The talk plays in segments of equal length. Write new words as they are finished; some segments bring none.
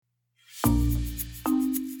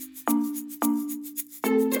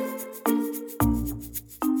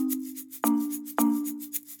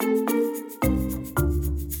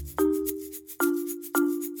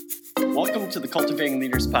Cultivating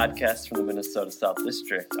Leaders podcast from the Minnesota South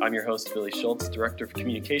District. I'm your host, Billy Schultz, Director of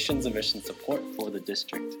Communications and Mission Support for the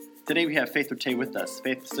district. Today we have Faith Rattay with us.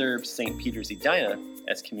 Faith serves St. Peter's Edina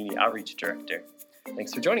as Community Outreach Director.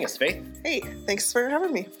 Thanks for joining us, Faith. Hey, thanks for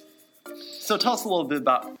having me. So tell us a little bit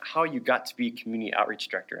about how you got to be Community Outreach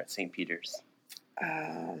Director at St. Peter's.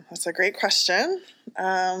 That's a great question.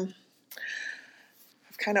 I've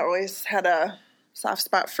kind of always had a soft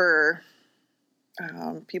spot for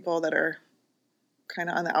people that are kind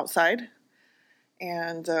of on the outside.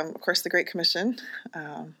 And, of course, the Great Commission.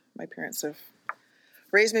 My parents have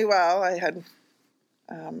raised me well. I'm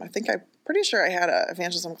pretty sure I had an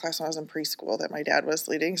evangelism class when I was in preschool that my dad was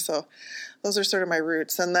leading. So those are sort of my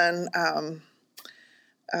roots. And then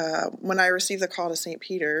when I received the call to St.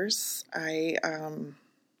 Peter's, I,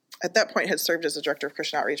 at that point, had served as a director of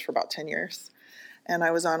Christian outreach for about 10 years. And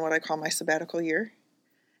I was on what I call my sabbatical year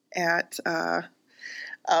at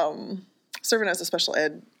serving as a special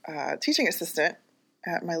ed teaching assistant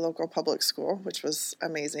at my local public school, which was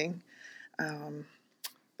amazing.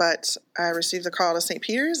 But I received the call to St.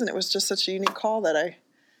 Peter's, and it was just such a unique call that I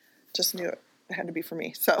just knew it had to be for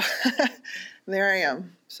me. So there I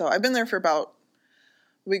am. So I've been there for we'll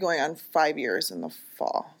be going on 5 years in the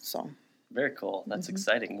fall. So very cool. That's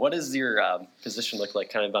exciting. What does your position look like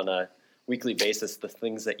kind of on a weekly basis, the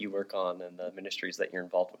things that you work on and the ministries that you're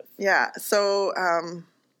involved with? Yeah. So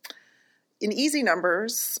in easy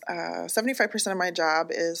numbers, 75% of my job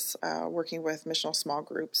is working with missional small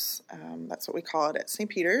groups. That's what we call it at St.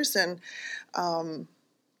 Peter's. And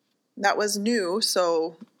that was new,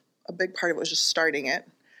 so a big part of it was just starting it.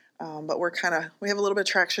 But we have a little bit of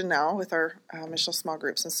traction now with our missional small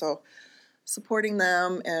groups. And so supporting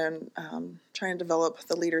them and trying to develop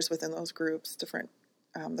the leaders within those groups,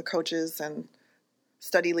 the coaches and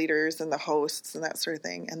study leaders and the hosts and that sort of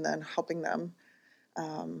thing, and then helping them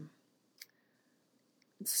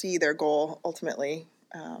see their goal ultimately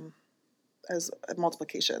as a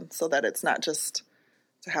multiplication, so that it's not just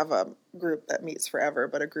to have a group that meets forever,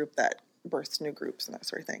 but a group that births new groups and that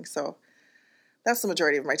sort of thing. So that's the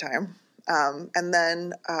majority of my time. And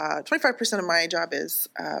then 25% of my job is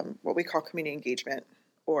what we call community engagement,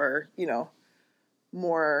 or,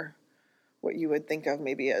 more what you would think of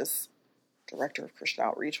maybe as director of Christian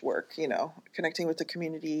outreach work, connecting with the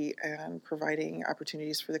community and providing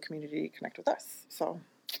opportunities for the community to connect with us. So,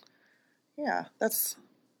 yeah, that's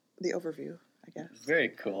the overview, I guess. Very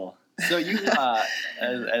cool. So you,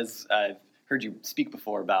 as I've heard you speak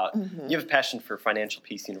before about, you have a passion for Financial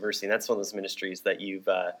Peace University, and that's one of those ministries that you've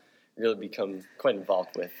really become quite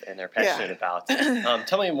involved with and are passionate about.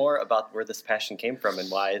 Tell me more about where this passion came from and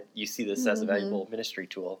why you see this as a valuable ministry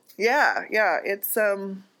tool. Yeah, it's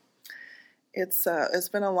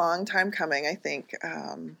been a long time coming, I think.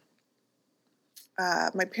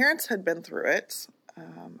 My parents had been through it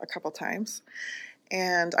a couple times,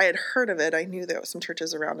 and I had heard of it. I knew there were some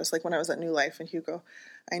churches around us, like when I was at New Life in Hugo,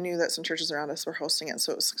 I knew that some churches around us were hosting it,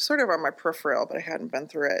 so it was sort of on my peripheral, but I hadn't been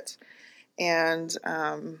through it. And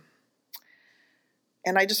I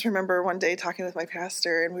just remember one day talking with my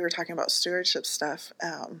pastor, and we were talking about stewardship stuff.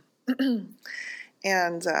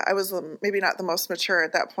 And I was maybe not the most mature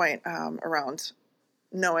at that point around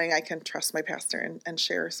knowing I can trust my pastor and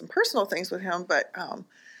share some personal things with him. But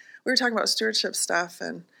we were talking about stewardship stuff,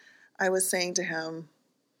 and I was saying to him,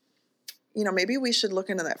 maybe we should look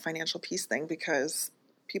into that financial peace thing, because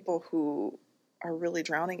people who are really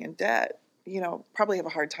drowning in debt, probably have a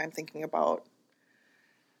hard time thinking about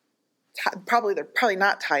they're probably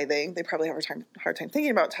not tithing. They probably have a hard time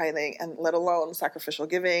thinking about tithing, and let alone sacrificial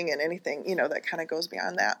giving and anything, that kind of goes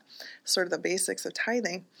beyond that, sort of the basics of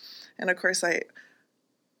tithing. And of course, I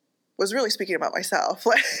was really speaking about myself,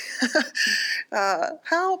 like,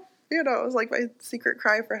 help, it was like my secret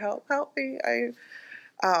cry for help me.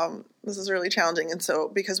 This is really challenging. And so,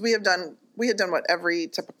 because we had done what every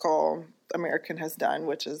typical American has done,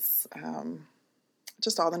 which is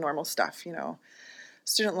just all the normal stuff,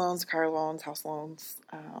 student loans, car loans, house loans,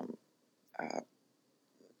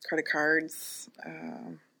 credit cards,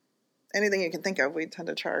 anything you can think of, we tend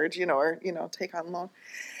to charge, or take on loan.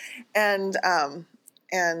 And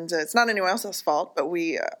it's not anyone else's fault, but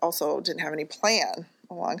we also didn't have any plan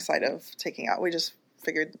alongside of taking out. We just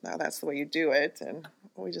figured that's the way you do it, and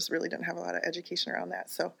we just really didn't have a lot of education around that.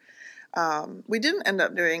 So we didn't end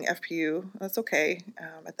up doing FPU. That's okay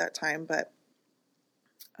at that time, but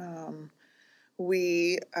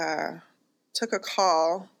we took a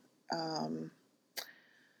call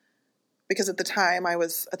because at the time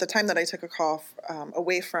that I took a call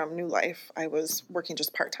away from New Life, I was working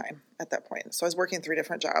just part-time at that point. So I was working 3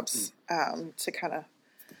 different jobs to kind of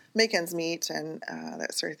make ends meet and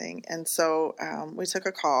that sort of thing. And so we took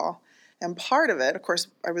a call, and part of it, of course,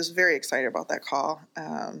 I was very excited about that call,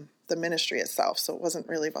 the ministry itself. So it wasn't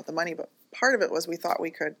really about the money, but part of it was we thought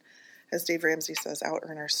we could, as Dave Ramsey says, out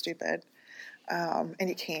earn our stupid. And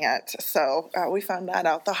you can't. So we found that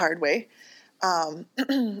out the hard way.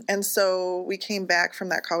 And so we came back from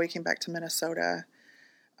that call. We came back to Minnesota,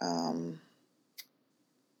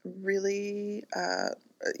 really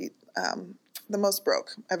the most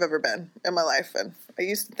broke I've ever been in my life. And I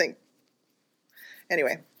used to think,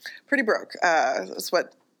 anyway, pretty broke. That's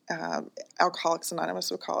what Alcoholics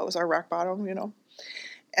Anonymous would call it. It was our rock bottom,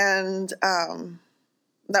 And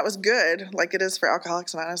that was good, like it is for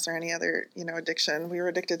Alcoholics Anonymous or any other, addiction. We were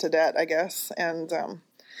addicted to debt, I guess. And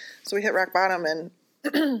so we hit rock bottom. And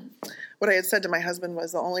what I had said to my husband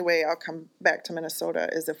was the only way I'll come back to Minnesota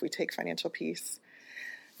is if we take Financial Peace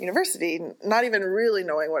University, not even really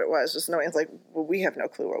knowing what it was, just knowing it's like, well, we have no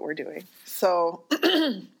clue what we're doing. So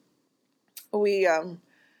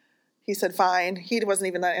he said, fine. He wasn't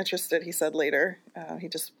even that interested, he said later. He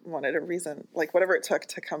just wanted a reason, like whatever it took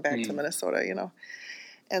to come back to Minnesota,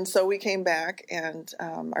 And so we came back, and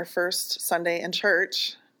our first Sunday in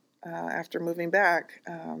church after moving back,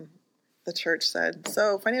 the church said,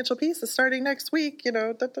 so Financial Peace is starting next week,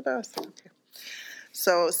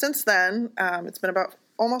 So since then, it's been about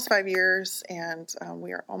almost 5 years, and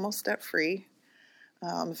we are almost debt-free.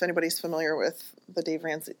 If anybody's familiar with the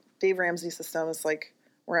Dave Ramsey system, it's like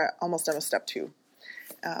we're almost done with step 2,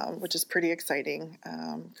 which is pretty exciting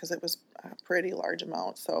because it was a pretty large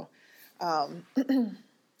amount. So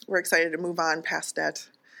we're excited to move on past debt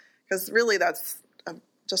because really that's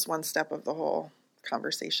just one step of the whole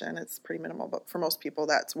conversation. It's pretty minimal, but for most people,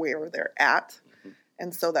 that's where they're at.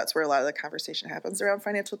 And so that's where a lot of the conversation happens around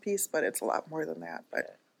financial peace, but it's a lot more than that.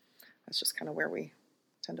 But that's just kind of where we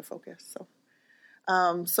tend to focus.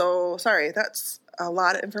 So, sorry, that's a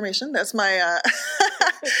lot of information. That's my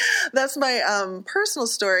that's my personal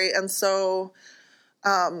story. And so,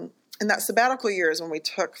 in that sabbatical year is when we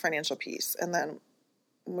took Financial Peace, and then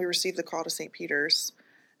we received the call to St. Peter's,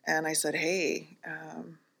 and I said, hey,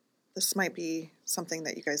 this might be something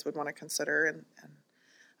that you guys would want to consider,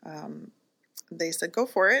 and they said, go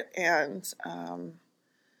for it. And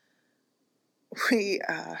we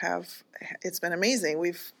it's been amazing.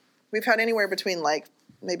 We've had anywhere between like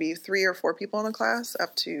maybe 3 or 4 people in a class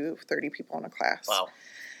up to 30 people in a class. Wow.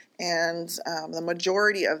 And the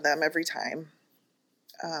majority of them every time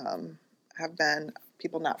have been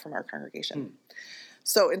people not from our congregation.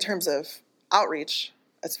 So in terms of outreach,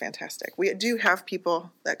 it's fantastic. We do have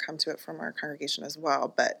people that come to it from our congregation as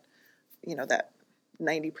well, but that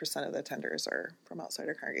 90% of the attenders are from outside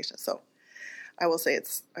our congregation. So I will say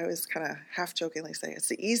I always kind of half jokingly say it's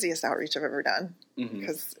the easiest outreach I've ever done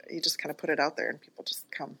because you just kind of put it out there and people just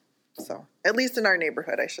come. So at least in our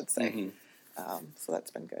neighborhood, I should say. So that's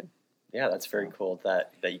been good. Yeah, that's very cool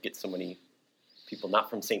that you get so many people not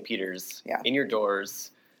from St. Peter's in your doors.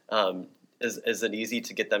 Is it easy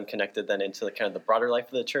to get them connected then into kind of the broader life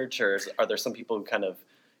of the church, or are there some people who kind of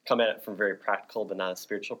come at it from very practical but not a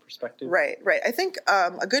spiritual perspective? Right. I think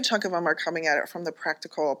a good chunk of them are coming at it from the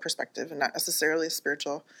practical perspective and not necessarily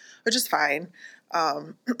spiritual, which is fine.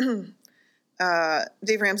 Dave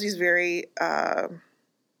Ramsey's very,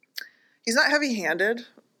 he's not heavy-handed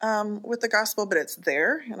with the gospel, but it's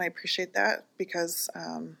there, and I appreciate that because,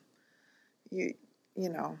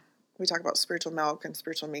 we talk about spiritual milk and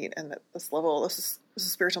spiritual meat, and at this level, this is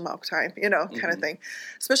spiritual milk time, kind of thing,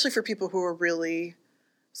 especially for people who are really.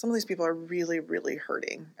 Some of these people are really, really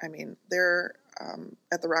hurting. I mean, they're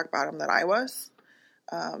at the rock bottom that I was.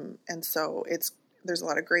 And so there's a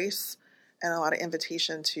lot of grace and a lot of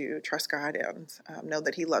invitation to trust God and know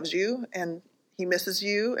that he loves you and he misses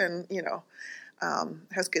you and,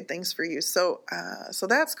 has good things for you. So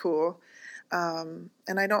that's cool. And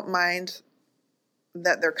I don't mind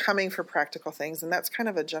that they're coming for practical things. And that's kind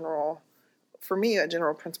of a general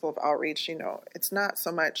principle of outreach. It's not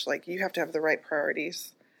so much like you have to have the right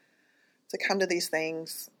priorities to come to these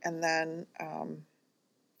things, and then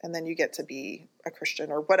you get to be a Christian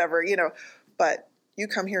or whatever, but you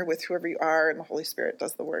come here with whoever you are, and the Holy Spirit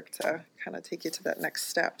does the work to kind of take you to that next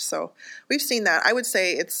step. So we've seen that. I would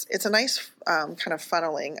say it's a nice kind of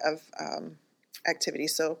funneling of activity.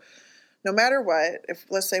 So no matter what, if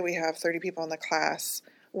let's say we have 30 people in the class,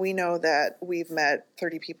 we know that we've met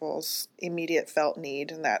 30 people's immediate felt need,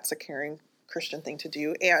 and that's a caring Christian thing to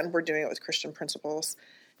do, and we're doing it with Christian principles.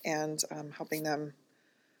 And helping them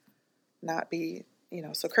not be,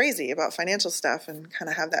 so crazy about financial stuff and kind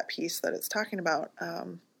of have that peace that it's talking about.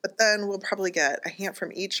 But then we'll probably get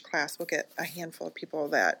from each class, we'll get a handful of people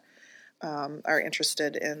that are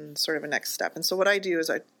interested in sort of a next step. And so what I do is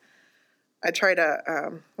I try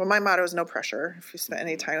to, well, my motto is no pressure. If you spend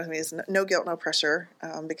any time with me, is no guilt, no pressure,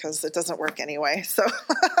 because it doesn't work anyway. So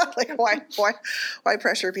like, why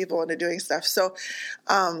pressure people into doing stuff? So,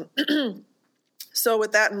 so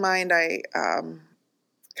with that in mind, I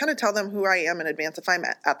kind of tell them who I am in advance. If I'm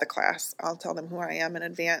at the class, I'll tell them who I am in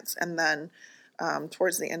advance. And then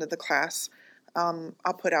towards the end of the class,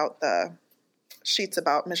 I'll put out the sheets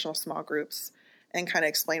about missional small groups and kind of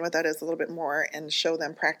explain what that is a little bit more and show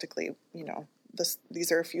them practically,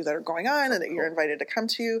 these are a few that are going on and that you're invited to come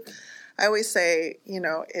to. I always say,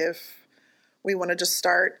 if we want to just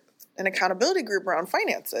start an accountability group around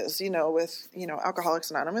finances, with, Alcoholics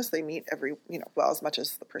Anonymous, they meet every, as much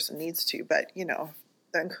as the person needs to, but,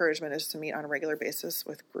 the encouragement is to meet on a regular basis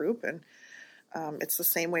with group. And it's the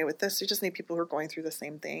same way with this. You just need people who are going through the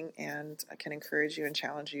same thing and can encourage you and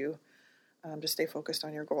challenge you to stay focused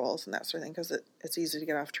on your goals and that sort of thing, because it's easy to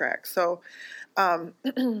get off track. So,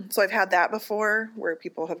 so I've had that before where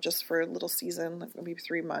people have just for a little season, like maybe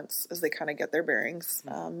 3 months, as they kind of get their bearings,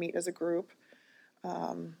 meet as a group.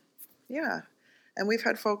 Yeah. And we've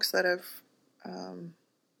had folks that have,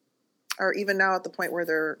 are even now at the point where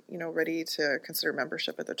they're, ready to consider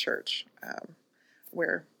membership at the church,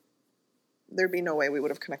 where there'd be no way we would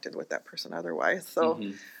have connected with that person otherwise. So,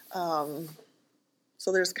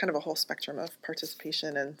 so there's kind of a whole spectrum of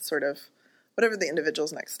participation and sort of whatever the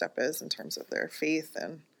individual's next step is in terms of their faith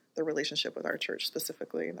and their relationship with our church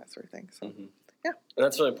specifically and that sort of thing. So, yeah. And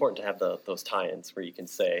that's really important to have those tie-ins where you can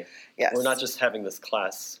say, yes, we're not just having this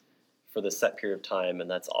class for this set period of time and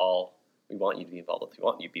that's all we want you to be involved with. We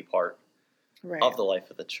want you to be part of the life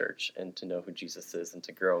of the church and to know who Jesus is and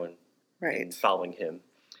to grow in following him.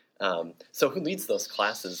 So who leads those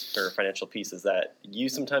classes for Financial Peace? Is that you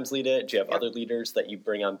sometimes lead it? Do you have other leaders that you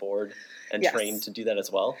bring on board and train to do that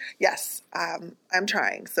as well? Yes, I'm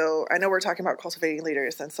trying. So I know we're talking about cultivating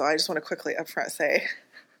leaders, and so I just want to quickly upfront say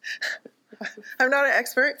I'm not an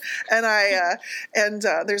expert, and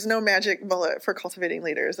there's no magic bullet for cultivating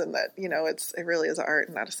leaders, and that it really is an art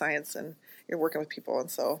and not a science, and you're working with people,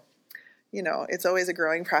 and so it's always a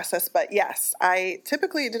growing process. But yes, I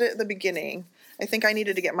typically did it at the beginning. I think I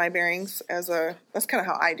needed to get my bearings that's kind of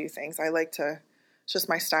how I do things. I like to, it's just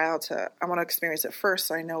my style I want to experience it first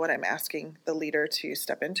so I know what I'm asking the leader to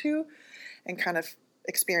step into and kind of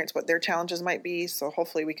experience what their challenges might be. So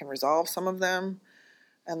hopefully we can resolve some of them.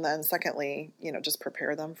 And then secondly, just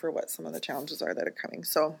prepare them for what some of the challenges are that are coming.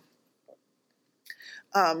 So,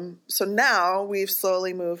 so now we've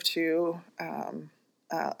slowly moved to,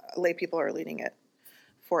 lay people are leading it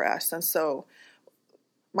for us. And so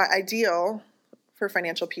my ideal for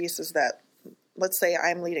Financial Peace is that, let's say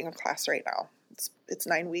I'm leading a class right now. It's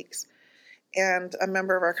 9 weeks, and a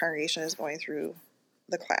member of our congregation is going through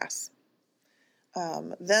the class.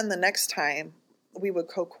 Then the next time we would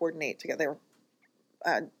co-coordinate together.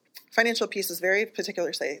 Financial Peace is very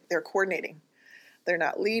particular. Say they're coordinating. They're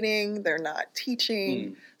not leading. They're not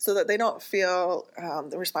teaching, so that they don't feel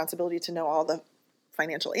the responsibility to know all the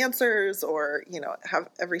financial answers or, have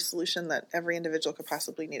every solution that every individual could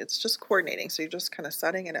possibly need. It's just coordinating. So you're just kind of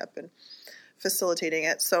setting it up and facilitating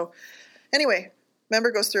it. So anyway, member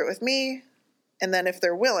goes through it with me. And then if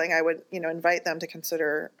they're willing, I would, invite them to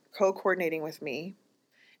consider co-coordinating with me.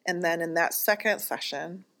 And then in that second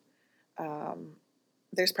session,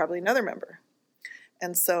 there's probably another member.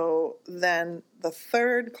 And so then the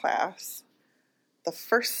third class, the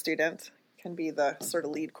first student can be the sort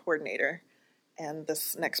of lead coordinator. And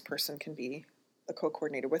this next person can be the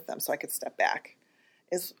co-coordinator with them, so I could step back,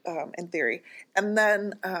 is in theory. And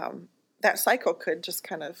then that cycle could just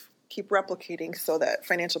kind of keep replicating so that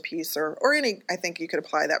Financial Peace or any, I think you could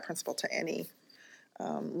apply that principle to any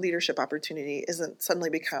leadership opportunity, isn't suddenly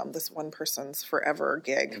become this one person's forever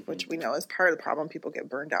gig, which we know is part of the problem. People get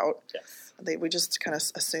burned out. Yes. We just kind of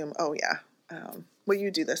assume, oh yeah, well you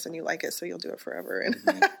do this and you like it, so you'll do it forever.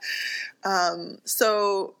 And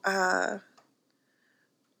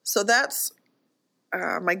So that's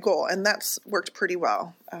my goal, and that's worked pretty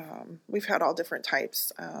well. We've had all different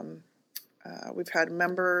types. We've had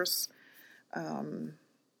members, and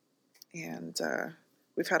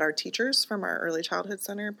we've had our teachers from our early childhood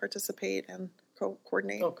center participate and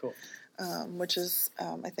coordinate. Oh, cool. Which is,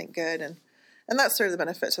 I think, good. And that's sort of the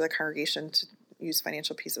benefit to the congregation to use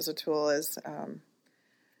Financial Peace as a tool is,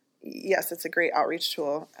 yes, it's a great outreach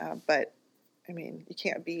tool, but, I mean, you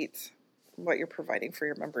can't beat what you're providing for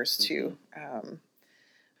your members too.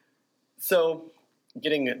 So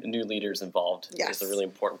getting new leaders involved is a really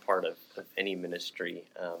important part of any ministry.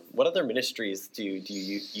 What other ministries do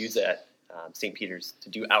you use at St. Peter's to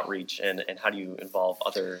do outreach, and how do you involve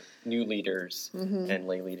other new leaders and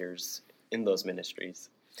lay leaders in those ministries?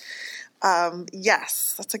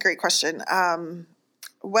 Yes, that's a great question.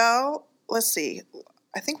 Well, let's see.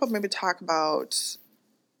 I think we'll maybe talk about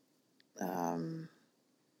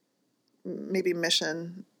maybe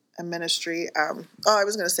mission and ministry. I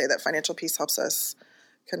was going to say that Financial Peace helps us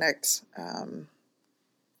connect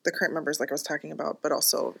the current members, like I was talking about, but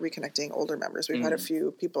also reconnecting older members. We've had a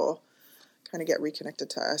few people kind of get reconnected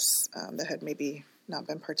to us that had maybe not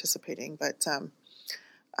been participating. But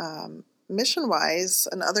mission-wise,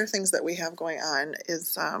 and other things that we have going on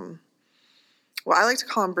is, well, I like to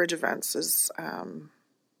call them bridge events, is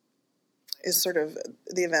sort of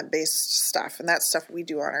the event-based stuff, and that's stuff we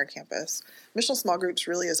do on our campus. Missional small groups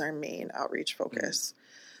really is our main outreach focus.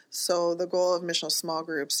 So the goal of missional small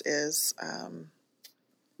groups is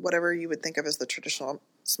whatever you would think of as the traditional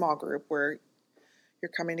small group, where you're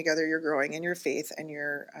coming together, you're growing in your faith, and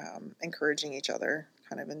you're encouraging each other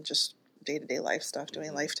kind of in just day-to-day life stuff,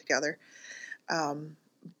 doing life together.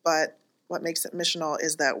 But what makes it missional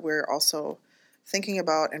is that we're also thinking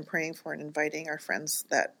about and praying for and inviting our friends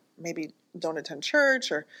that maybe don't attend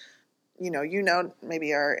church, or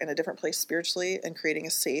maybe are in a different place spiritually, and creating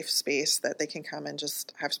a safe space that they can come and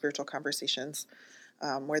just have spiritual conversations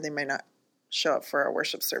where they may not show up for our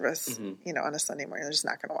worship service, on a Sunday morning. They're just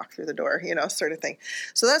not going to walk through the door, sort of thing.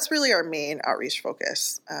 So that's really our main outreach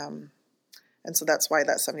focus. And so that's why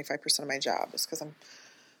that's 75% of my job, is because I'm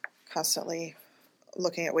constantly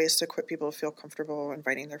looking at ways to equip people to feel comfortable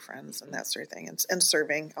inviting their friends and that sort of thing, and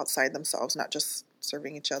serving outside themselves, not just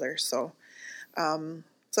serving each other. So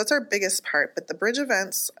that's our biggest part. But the bridge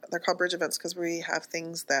events, they're called bridge events because we have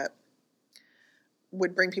things that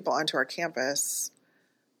would bring people onto our campus.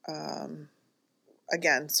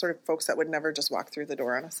 Again, sort of folks that would never just walk through the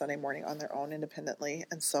door on a Sunday morning on their own independently.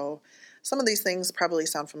 And so some of these things probably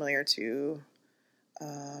sound familiar to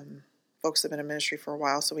folks that have been in ministry for a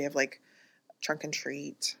while. So we have like Trunk and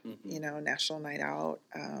Treat, National Night Out,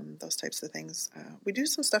 those types of things. We do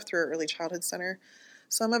some stuff through our Early Childhood Center.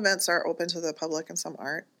 Some events are open to the public and some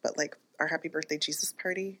aren't, but like our Happy Birthday Jesus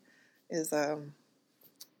Party is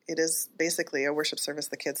it is basically a worship service,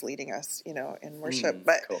 the kids leading us, in worship.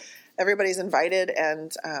 But cool. Everybody's invited,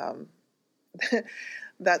 and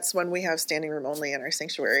that's when we have standing room only in our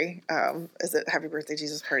sanctuary, is at Happy Birthday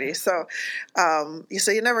Jesus Party. So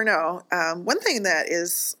you never know. One thing that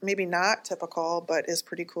is maybe not typical but is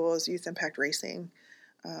pretty cool is Youth Impact Racing.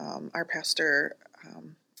 Our pastor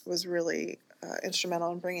was really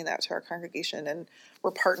instrumental in bringing that to our congregation, and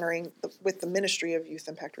we're partnering with the Ministry of Youth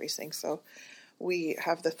Impact Racing. So we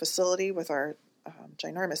have the facility with our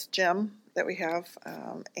ginormous gym that we have,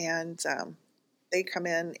 and they come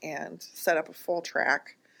in and set up a full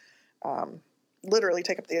track, literally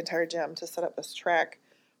take up the entire gym to set up this track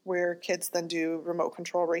where kids then do remote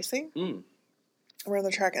control racing. We're on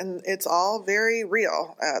the track, and it's all very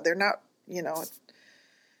real. They're not,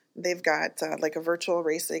 they've got like a virtual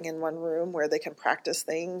racing in one room where they can practice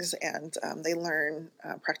things, and they learn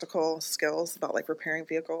practical skills about like repairing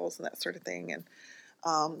vehicles and that sort of thing.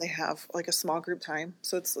 And they have like a small group time.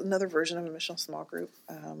 So it's another version of a missional small group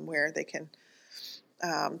where they can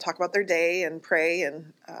talk about their day and pray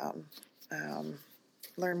and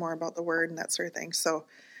learn more about the word and that sort of thing. So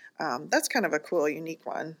that's kind of a cool, unique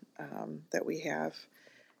one that we have.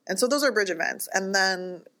 And so those are bridge events. And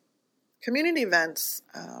then community events,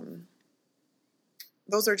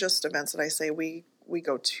 those are just events that I say we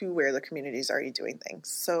go to where the community is already doing things.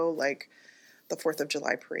 So like the 4th of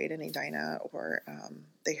July parade in Edina, or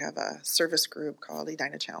they have a service group called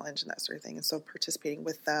Edina Challenge and that sort of thing. And so participating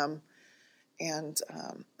with them and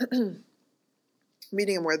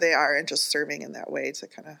meeting them where they are and just serving in that way to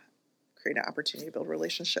kind of create an opportunity to build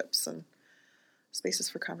relationships and spaces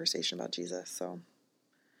for conversation about Jesus. So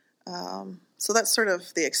that's sort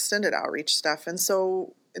of the extended outreach stuff. And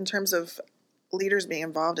so in terms of leaders being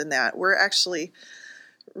involved in that, we're actually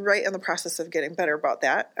right in the process of getting better about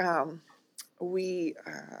that. We,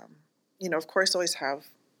 of course, always have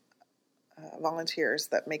volunteers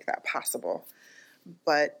that make that possible.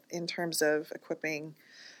 But in terms of equipping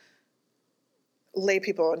lay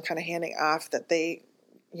people and kind of handing off that they,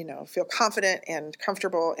 feel confident and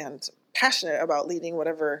comfortable and passionate about leading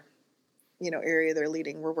whatever, area they're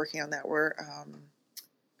leading, we're working on that. We're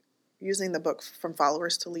using the book From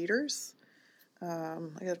Followers to Leaders. I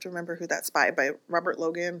have to remember who that's by Robert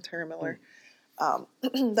Logan, Tara Miller.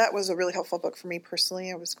 That was a really helpful book for me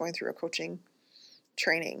personally. I was going through a coaching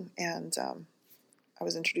training, and I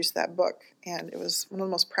was introduced to that book, and it was one of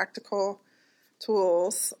the most practical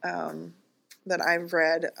tools that I've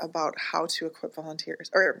read about how to equip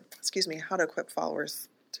volunteers, or excuse me, how to equip followers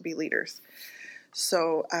to be leaders.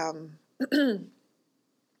 So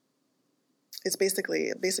it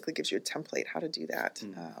basically gives you a template how to do that,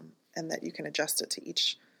 and that you can adjust it to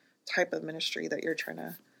each type of ministry that you're trying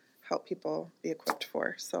to help people be equipped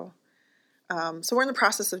for. So we're in the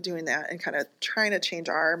process of doing that and kind of trying to change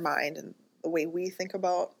our mind and the way we think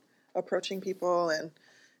about approaching people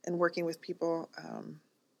and working with people,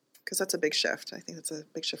 because that's a big shift. I think that's a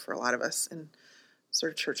big shift for a lot of us in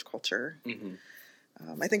sort of church culture.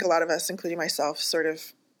 I think a lot of us, including myself, sort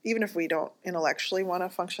of, even if we don't intellectually want to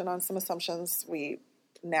function on some assumptions, we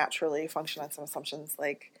naturally function on some assumptions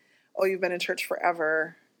like, oh, you've been in church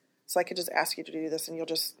forever, so I could just ask you to do this and you'll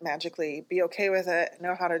just magically be okay with it,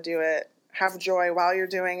 know how to do it, have joy while you're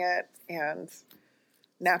doing it, and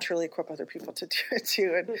naturally equip other people to do it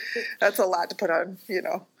too. And that's a lot to put on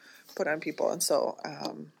people. And so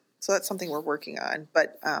that's something we're working on,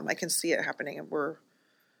 but I can see it happening, and we're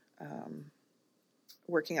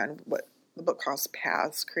working on what the book calls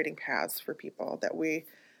paths, creating paths for people,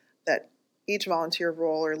 that each volunteer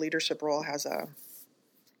role or leadership role has a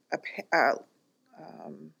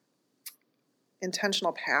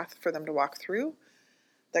intentional path for them to walk through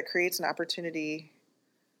that creates an opportunity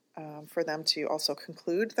for them to also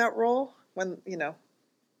conclude that role when,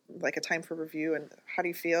 like a time for review and how do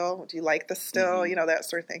you feel? Do you like this still? That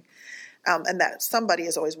sort of thing. And that somebody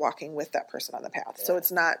is always walking with that person on the path. Yeah. So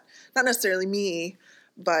it's not necessarily me,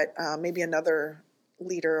 but maybe another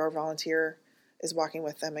leader or volunteer is walking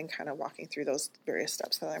with them and kind of walking through those various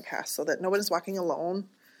steps on their path, so that nobody's walking alone,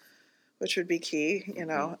 which would be key, and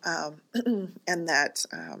that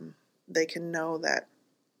they can know that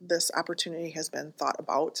this opportunity has been thought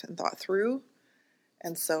about and thought through.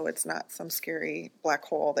 And so it's not some scary black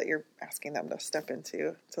hole that you're asking them to step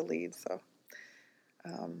into to lead. So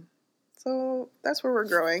that's where we're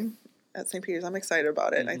growing at St. Peter's. I'm excited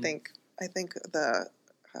about it. I think the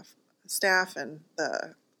staff and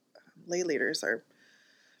the lay leaders are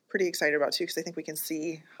pretty excited about it too, because I think we can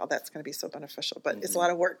see how that's going to be so beneficial. But it's a lot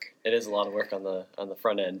of work. It is a lot of work on the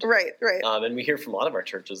front end. Right. And we hear from a lot of our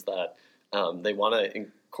churches that they want to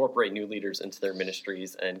incorporate new leaders into their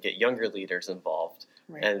ministries and get younger leaders involved.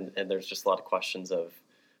 Right. And there's just a lot of questions of,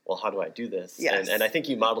 well, how do I do this? Yes. And I think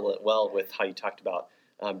you model it well with how you talked about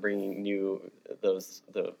bringing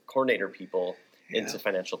the coordinator people into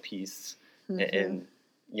financial peace and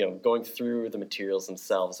going through the materials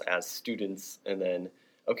themselves as students, and then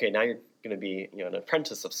now you're going to be an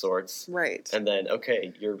apprentice of sorts, right? And then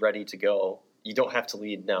you're ready to go. You don't have to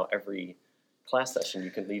lead now every class session.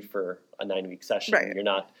 You can lead for a 9-week session. Right. You're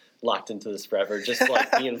not locked into this forever. Just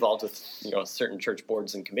like be involved with certain church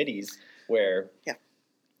boards and committees where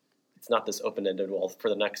it's not this open-ended, well, for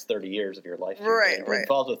the next 30 years of your life, you're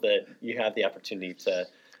involved with it. You have the opportunity to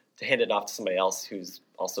hand it off to somebody else who's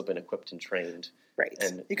also been equipped and trained. Right.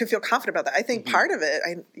 And you can feel confident about that. I think part of it,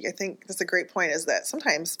 I think that's a great point, is that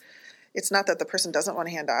sometimes it's not that the person doesn't want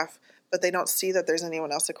to hand off, but they don't see that there's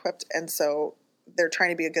anyone else equipped. And so they're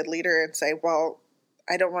trying to be a good leader and say, well,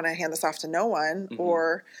 I don't want to hand this off to no one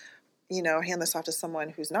or, hand this off to someone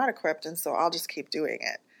who's not equipped. And so I'll just keep doing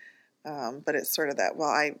it. But it's sort of that,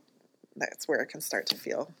 that's where it can start to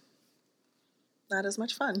feel not as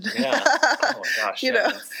much fun. Yeah. Oh my gosh.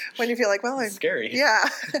 When you feel like, well, it's scary. Yeah.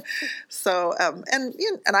 So, and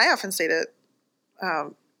I often say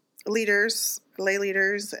to leaders, lay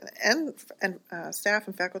leaders, and staff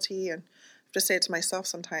and faculty, and I have to say it to myself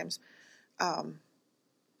sometimes,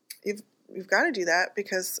 you've got to do that,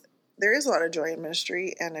 because there is a lot of joy in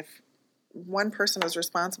ministry, and if one person is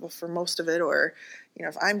responsible for most of it, or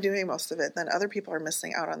if I'm doing most of it, then other people are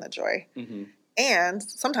missing out on the joy. And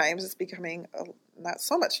sometimes it's becoming not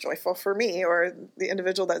so much joyful for me or the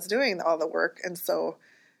individual that's doing all the work. And so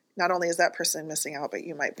not only is that person missing out, but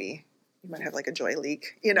you might have like a joy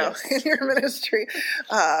leak, in your ministry.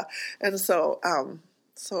 And so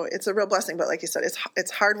it's a real blessing. But like you said,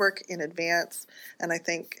 it's hard work in advance. And I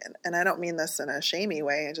think, and I don't mean this in a shamey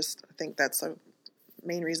way, I just think that's a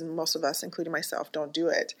main reason most of us, including myself, don't do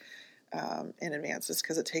it in advance, is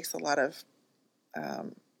because it takes a lot of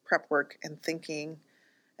prep work and thinking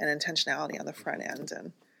and intentionality on the front end.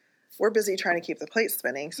 And we're busy trying to keep the plate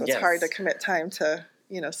spinning, so it's hard to commit time to,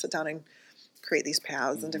 sit down and create these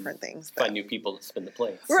paths and different things. Find new people to spin the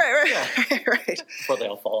plates. Right. Before they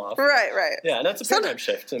all fall off. Right. Yeah, and that's a paradigm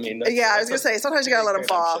shift. I mean, I was going to say, sometimes you got to let them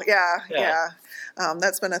fall. Yeah.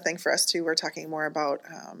 That's been a thing for us too. We're talking more about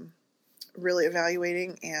really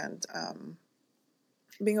evaluating and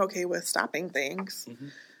being okay with stopping things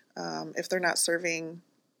if they're not serving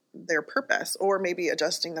their purpose, or maybe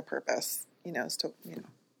adjusting the purpose, as to,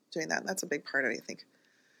 doing that. And that's a big part of, I think,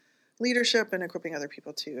 leadership and equipping other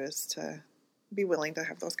people too, is to be willing to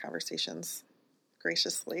have those conversations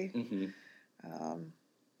graciously.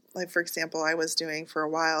 Like, for example, I was doing for a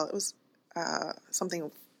while, it was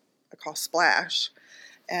something I call Splash,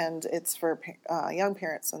 and it's for young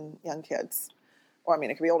parents and young kids. Well, I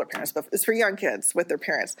mean, it could be older parents, but it's for young kids with their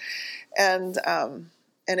parents. And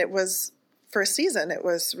it was, for a season, it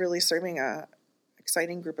was really serving a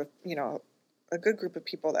exciting group of, a good group of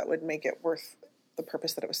people that would make it worth the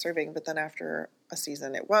purpose that it was serving. But then after a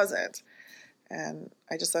season, it wasn't. And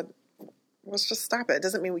I just said, let's just stop it. It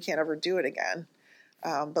doesn't mean we can't ever do it again.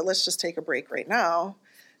 But let's just take a break right now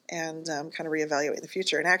and kind of reevaluate in the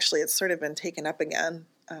future. And actually, it's sort of been taken up again,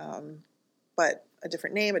 but a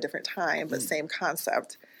different name, a different time, but same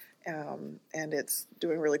concept. And it's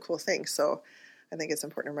doing really cool things. So I think it's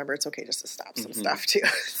important to remember it's okay just to stop some stuff too.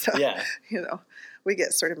 So, we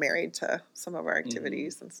get sort of married to some of our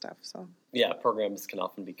activities and stuff. So yeah, programs can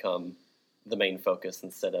often become the main focus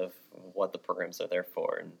instead of what the programs are there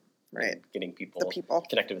for, and getting people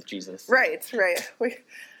connected with Jesus. Right. We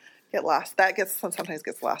get lost. That sometimes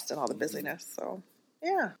gets lost in all the busyness. So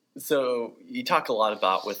yeah. So you talk a lot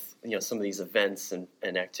about with some of these events and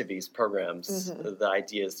activities, programs. The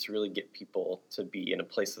idea is to really get people to be in a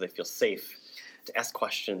place where they feel safe, to ask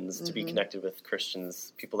questions, to be connected with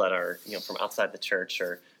Christians, people that are from outside the church,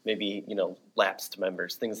 or maybe lapsed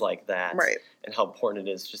members, things like that. Right. And how important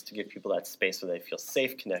it is just to give people that space where they feel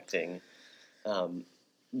safe connecting.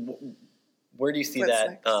 Where do you see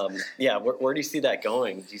that? Where do you see that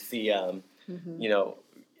going? Do you see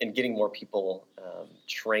in getting more people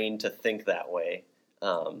trained to think that way?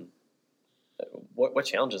 What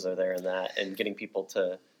challenges are there in that, and getting people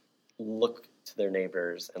to look to their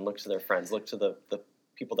neighbors and look to their friends, look to the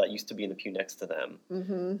people that used to be in the pew next to them,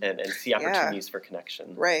 and see opportunities for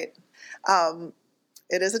connection? Right.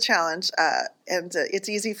 It is a challenge, and it's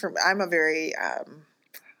easy for I'm a very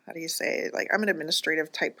how do you say, I'm an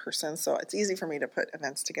administrative type person, so it's easy for me to put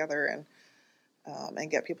events together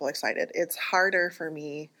and get people excited. It's harder for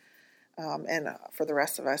me and for the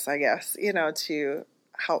rest of us, I guess, to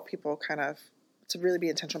help people to really be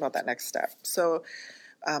intentional about that next step. So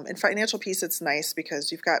in Financial Peace, it's nice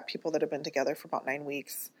because you've got people that have been together for about 9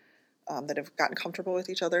 weeks that have gotten comfortable with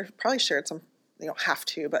each other, probably shared some, they don't have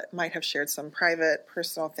to, but might have shared some private,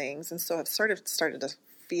 personal things, and so have sort of started to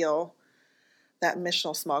feel that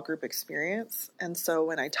missional small group experience. And so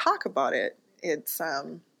when I talk about it, it's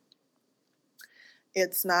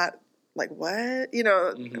not like, what,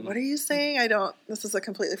 what are you saying? This is a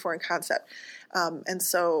completely foreign concept. And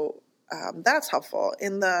so that's helpful.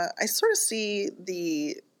 I sort of see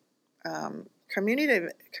the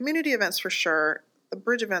community events for sure, the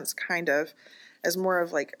bridge events kind of as more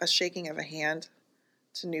of like a shaking of a hand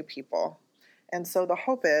to new people. And so the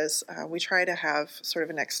hope is we try to have sort of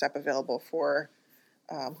a next step available for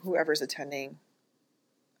whoever's attending,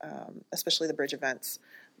 especially the bridge events,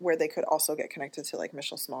 where they could also get connected to like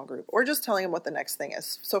missional small group, or just telling them what the next thing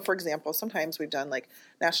is. So for example, sometimes we've done like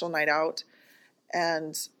National Night Out,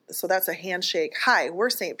 and so that's a handshake. Hi, we're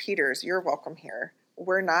St. Peter's. You're welcome here.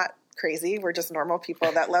 We're not crazy. We're just normal people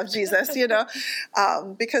that love Jesus,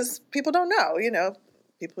 because people don't know,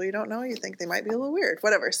 people you don't know, you think they might be a little weird,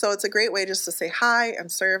 whatever. So it's a great way just to say hi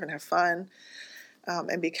and serve and have fun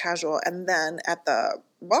and be casual. And then at the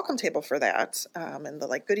welcome table for that and the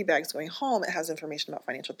like goodie bags going home, it has information about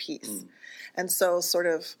Financial Peace. And so sort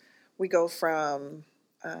of we go from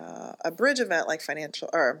a bridge event like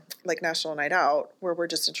National Night Out, where we're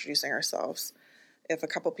just introducing ourselves. If a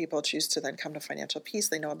couple people choose to then come to Financial Peace,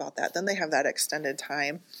 they know about that. Then they have that extended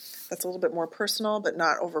time that's a little bit more personal, but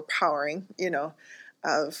not overpowering,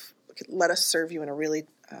 of let us serve you in a really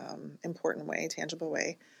important way, tangible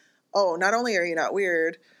way. Oh, not only are you not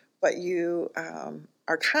weird, but you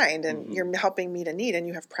are kind, and you're helping meet a need, and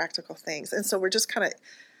you have practical things. And so we're just kind of,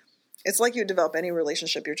 it's like you develop any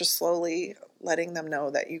relationship. You're just slowly letting them know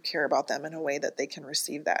that you care about them in a way that they can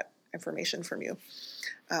receive that information from you.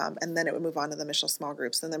 And then it would move on to the missional small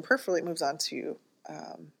groups. And then prayerfully it moves on to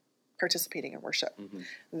participating in worship.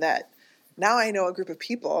 That now I know a group of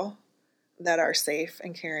people that are safe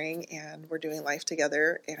and caring, and we're doing life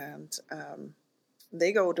together, and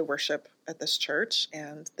they go to worship at this church,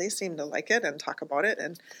 and they seem to like it and talk about it,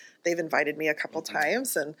 and they've invited me a couple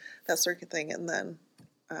times and that sort of thing. And then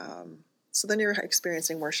so then you're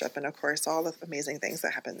experiencing worship, and of course all the amazing things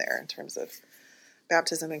that happen there in terms of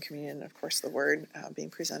baptism and communion, of course the word being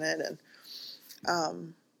presented,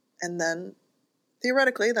 and then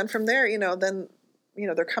theoretically, then from there,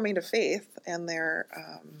 they're coming to faith, and they're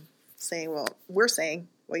saying, well,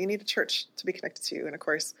 you need a church to be connected to. And of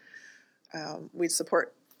course, we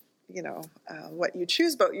support what you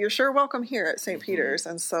choose, but you're sure welcome here at St. Peter's.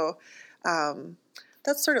 And so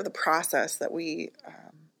that's sort of the process that we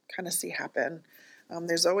kind of see happen.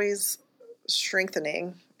 There's always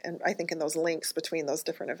strengthening, and I think in those links between those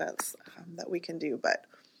different events that we can do, but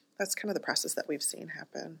that's kind of the process that we've seen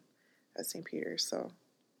happen at St. Peter's. So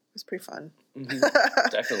it's pretty fun.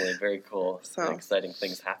 Definitely very cool. So and exciting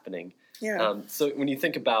things happening. Yeah. So when you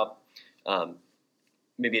think about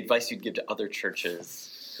maybe advice you'd give to other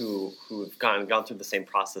churches who have gone through the same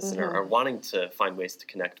process and are wanting to find ways to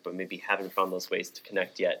connect, but maybe haven't found those ways to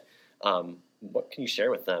connect yet, what can you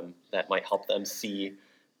share with them that might help them see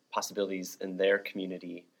possibilities in their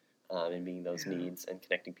community and meeting those needs and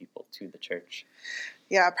connecting people to the church?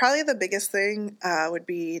 Yeah, probably the biggest thing would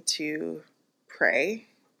be to pray.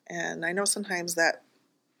 And I know sometimes that,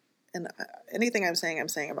 and anything I'm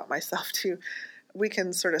saying about myself too, we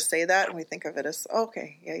can sort of say that and we think of it as,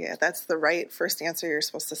 okay, yeah, that's the right first answer you're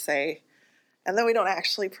supposed to say. And then we don't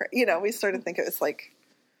actually pray. We sort of think it's like,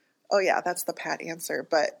 oh yeah, that's the pat answer.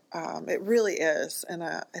 But it really is. And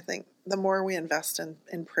I think the more we invest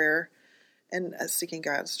in prayer and seeking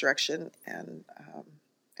God's direction and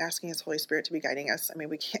asking His Holy Spirit to be guiding us, I mean,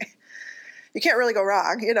 you can't really go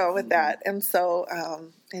wrong, with that. And so,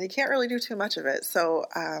 and you can't really do too much of it. So,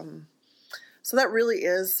 so that really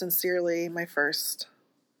is sincerely my first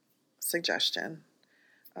suggestion.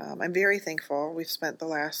 I'm very thankful. We've spent the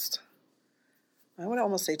last, I would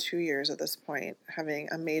almost say 2 years at this point, having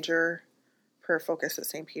a major prayer focus at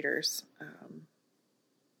St. Peter's.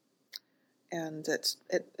 And it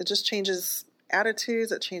just changes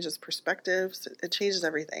attitudes, it changes perspectives, it changes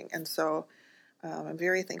everything. And so I'm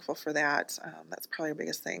very thankful for that. That's probably the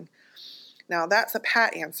biggest thing. Now, that's a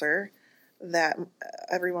pat answer that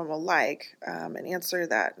everyone will like. An answer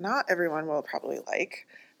that not everyone will probably like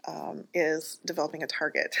is developing a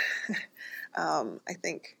target. I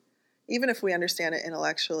think even if we understand it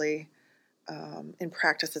intellectually, in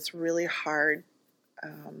practice, it's really hard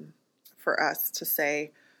for us to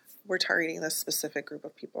say we're targeting this specific group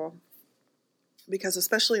of people. Because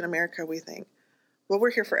especially in America, we think, well,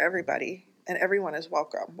 we're here for everybody and everyone is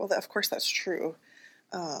welcome. Well, of course, that's true.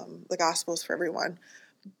 The gospel is for everyone.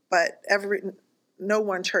 But no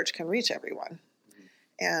one church can reach everyone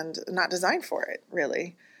and not designed for it,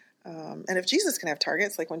 really. And if Jesus can have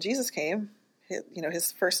targets, like when Jesus came,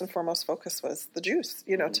 his first and foremost focus was the Jews,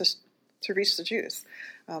 to reach the Jews.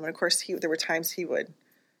 And of course, there were times he would,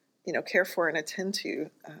 care for and attend to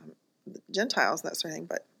Gentiles and that sort of thing.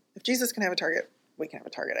 But if Jesus can have a target, we can have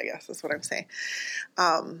a target, I guess, is what I'm saying.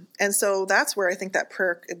 And so that's where I think that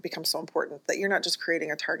prayer becomes so important, that you're not just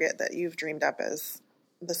creating a target that you've dreamed up as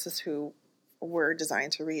this is who we're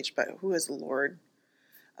designed to reach, but who has the Lord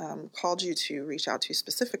called you to reach out to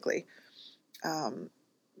specifically.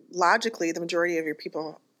 Logically, the majority of your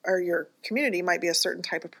people or your community might be a certain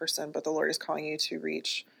type of person, but the Lord is calling you to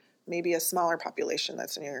reach maybe a smaller population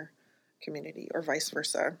that's in your community or vice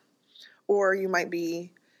versa. Or you might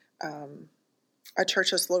be a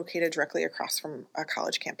church that's located directly across from a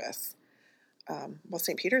college campus. Well,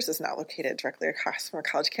 St. Peter's is not located directly across from a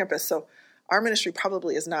college campus, so our ministry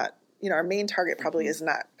probably is not, our main target probably is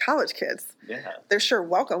not college kids. Yeah. They're sure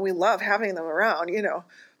welcome. We love having them around,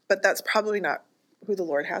 but that's probably not who the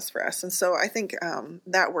Lord has for us. And so I think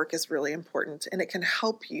that work is really important, and it can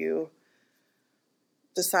help you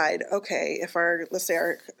decide, okay, if let's say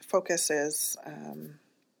our focus is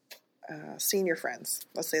senior friends.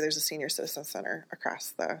 Let's say there's a senior citizen center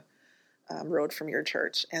across the road from your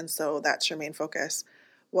church, and so that's your main focus.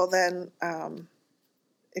 Well, then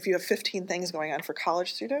if you have 15 things going on for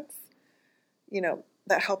college students,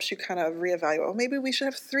 that helps you kind of reevaluate. Well, maybe we should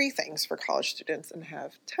have 3 things for college students and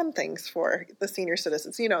have 10 things for the senior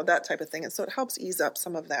citizens, that type of thing. And so it helps ease up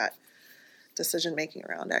some of that decision-making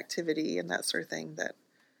around activity and that sort of thing, that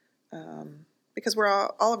because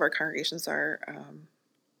all of our congregations are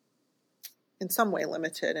in some way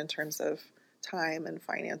limited in terms of time and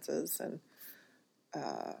finances and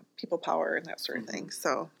people power and that sort of thing.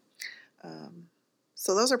 So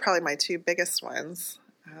so those are probably my 2 biggest ones.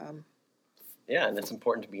 Yeah, and it's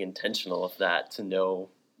important to be intentional of that, to know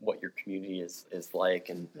what your community is like.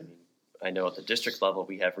 And I know at the district level,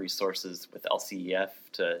 we have resources with LCEF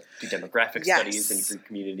to do demographic studies in your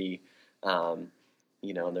community. And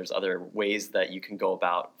there's other ways that you can go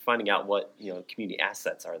about finding out what, community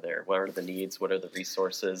assets are there. What are the needs? What are the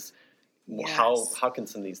resources? Yes. How can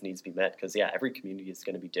some of these needs be met? Because, every community is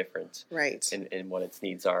going to be different. Right. In what its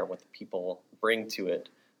needs are, what the people bring to it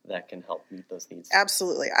that can help meet those needs.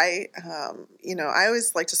 Absolutely. I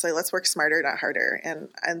always like to say, let's work smarter, not harder.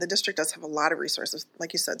 And the district does have a lot of resources.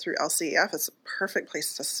 Like you said, through LCEF, it's a perfect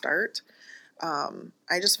place to start.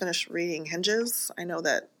 I just finished reading Hinges. I know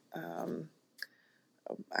that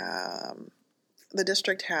the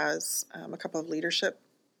district has a couple of leadership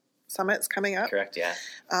summits coming up. Correct, yeah.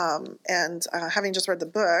 And having just read the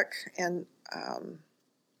book and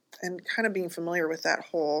kind of being familiar with that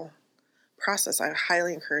whole process, I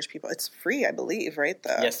highly encourage people. It's free, I believe, right?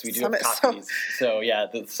 Yes, we do have copies. So yeah,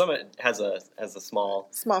 the summit has a small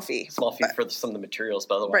fee. Small fee for some of the materials,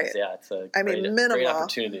 but otherwise, right. Yeah, it's a minimal, great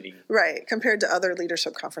opportunity. Right, compared to other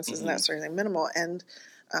leadership conferences and that sort of thing, minimal. And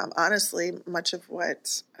honestly, much of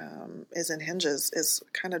what is in Hinges is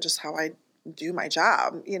kind of just how I do my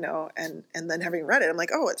job, and then having read it, I'm like,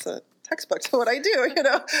 oh, it's a textbook to what I do,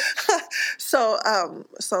 So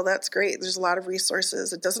that's great. There's a lot of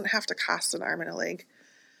resources. It doesn't have to cost an arm and a leg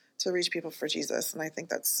to reach people for Jesus. And I think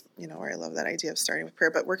that's, where I love that idea of starting with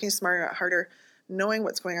prayer, but working smarter, not harder, knowing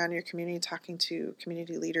what's going on in your community, talking to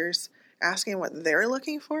community leaders, asking what they're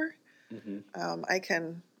looking for. I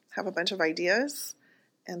can have a bunch of ideas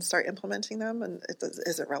and start implementing them, and it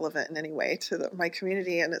isn't relevant in any way to my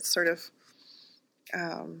community. And it's sort of,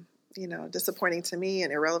 disappointing to me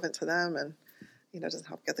and irrelevant to them, and doesn't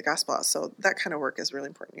help get the gospel out. So that kind of work is really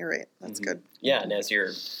important. You're right. That's good. Yeah, and as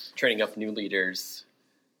you're training up new leaders,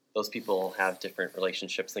 those people have different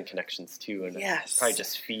relationships and connections too, and it probably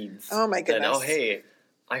just feeds. Oh my goodness! Then, hey,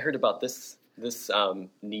 I heard about this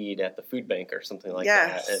need at the food bank or something like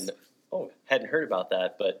that, and hadn't heard about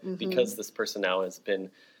that, but because this person now has been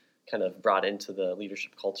kind of brought into the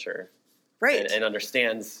leadership culture, right, and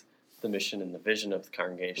understands the mission and the vision of the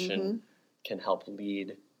congregation, can help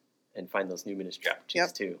lead and find those new ministry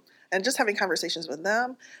opportunities too. And just having conversations with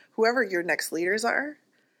them, whoever your next leaders are,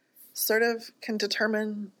 sort of can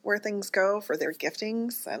determine where things go for their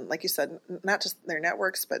giftings. And like you said, not just their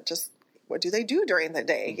networks, but just what do they do during the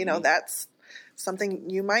day? That's something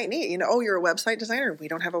you might need. You're a website designer. We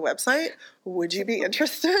don't have a website. Would you be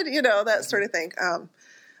interested? That sort of thing.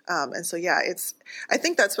 And so, I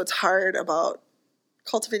think that's what's hard about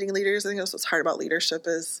cultivating leaders. I think that's what's hard about leadership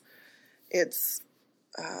is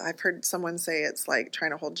I've heard someone say it's like trying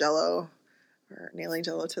to hold Jell-O or nailing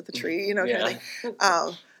Jell-O to the tree, kind of thing.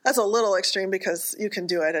 That's a little extreme because you can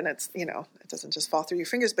do it and it's, it doesn't just fall through your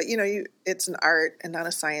fingers, but it's an art and not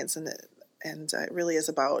a science. And it really is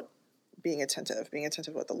about being attentive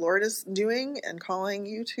to what the Lord is doing and calling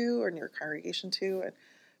you to, or in your congregation to, and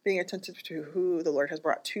being attentive to who the Lord has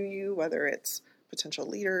brought to you, whether it's potential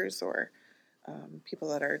leaders or people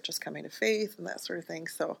that are just coming to faith and that sort of thing.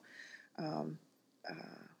 So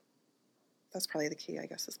that's probably the key, I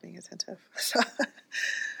guess, is being attentive.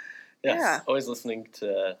 Always listening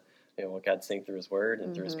to what God's saying through His Word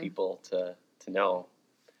and through His people to know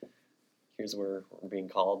here's where we're being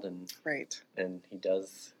called, and and He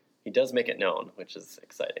does make it known, which is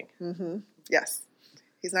exciting. Yes.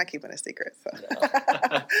 He's not keeping a secret. So.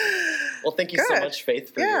 No. Well, thank you so much,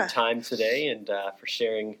 Faith, for your time today and for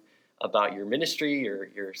sharing about your ministry,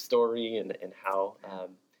 your story, and how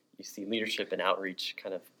you see leadership and outreach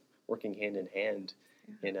kind of working hand in hand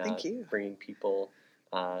in bringing people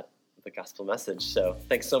the gospel message. So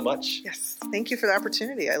thanks so much. Yes, thank you for the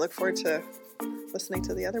opportunity. I look forward to listening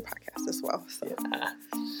to the other podcast as well. So. Yeah.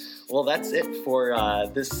 Well, that's it for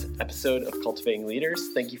this episode of Cultivating Leaders.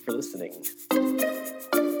 Thank you for listening.